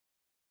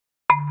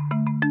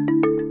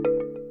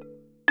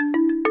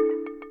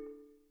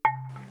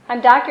I'm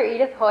Dr.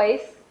 Edythe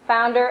Heus,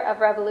 founder of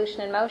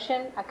Revolution in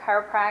Motion, a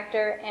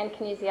chiropractor and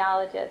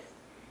kinesiologist.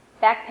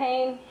 Back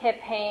pain,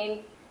 hip pain,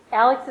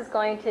 Alex is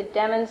going to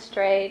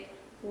demonstrate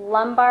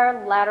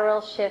lumbar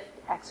lateral shift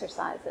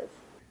exercises.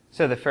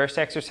 So the first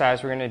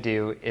exercise we're going to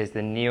do is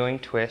the kneeling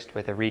twist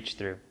with a reach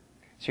through.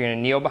 So you're going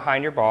to kneel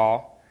behind your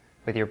ball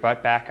with your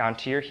butt back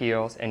onto your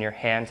heels and your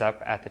hands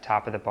up at the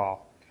top of the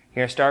ball.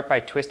 You're going to start by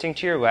twisting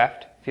to your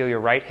left, feel your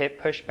right hip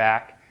push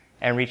back,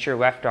 and reach your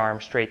left arm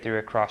straight through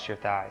across your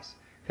thighs.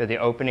 Feel the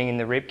opening in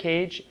the rib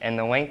cage and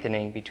the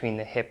lengthening between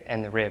the hip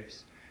and the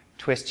ribs.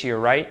 Twist to your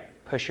right,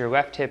 push your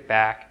left hip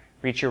back,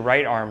 reach your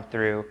right arm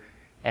through,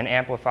 and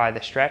amplify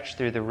the stretch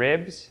through the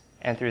ribs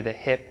and through the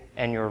hip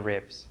and your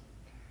ribs.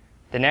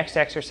 The next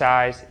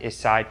exercise is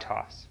side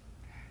toss.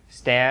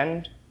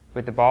 Stand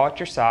with the ball at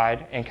your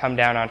side and come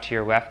down onto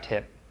your left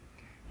hip.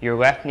 Your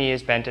left knee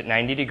is bent at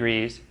 90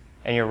 degrees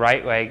and your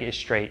right leg is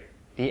straight.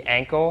 The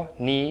ankle,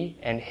 knee,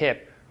 and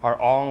hip are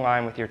all in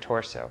line with your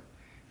torso.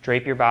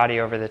 Drape your body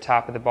over the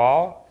top of the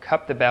ball,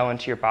 cup the bell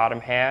into your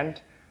bottom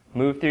hand,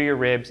 move through your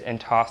ribs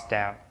and toss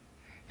down.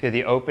 Feel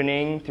the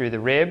opening through the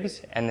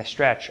ribs and the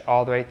stretch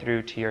all the way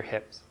through to your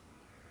hips.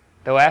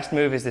 The last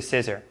move is the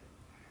scissor.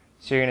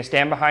 So you're going to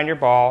stand behind your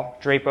ball,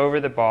 drape over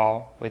the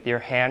ball with your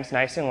hands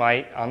nice and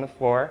light on the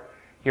floor,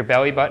 your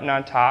belly button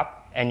on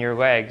top, and your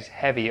legs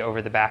heavy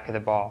over the back of the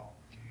ball.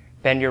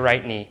 Bend your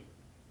right knee.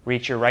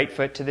 Reach your right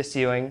foot to the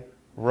ceiling,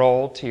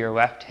 roll to your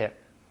left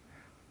hip.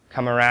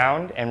 Come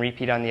around and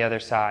repeat on the other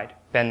side.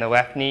 Bend the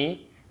left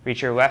knee,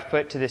 reach your left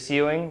foot to the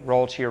ceiling,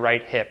 roll to your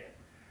right hip.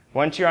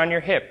 Once you're on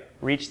your hip,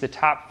 reach the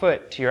top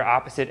foot to your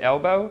opposite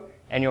elbow,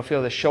 and you'll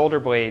feel the shoulder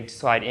blades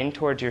slide in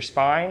towards your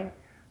spine,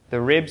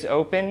 the ribs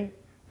open,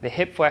 the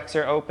hip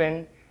flexor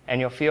open, and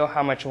you'll feel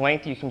how much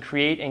length you can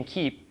create and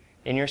keep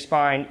in your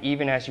spine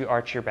even as you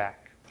arch your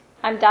back.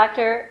 I'm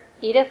Dr.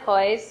 Edythe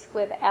Heus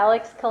with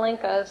Alex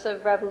Kalinkos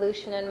of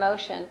Revolution in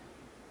Motion.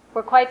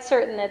 We're quite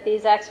certain that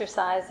these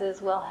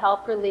exercises will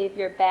help relieve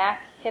your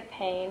back, hip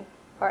pain,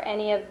 or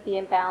any of the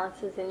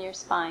imbalances in your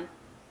spine.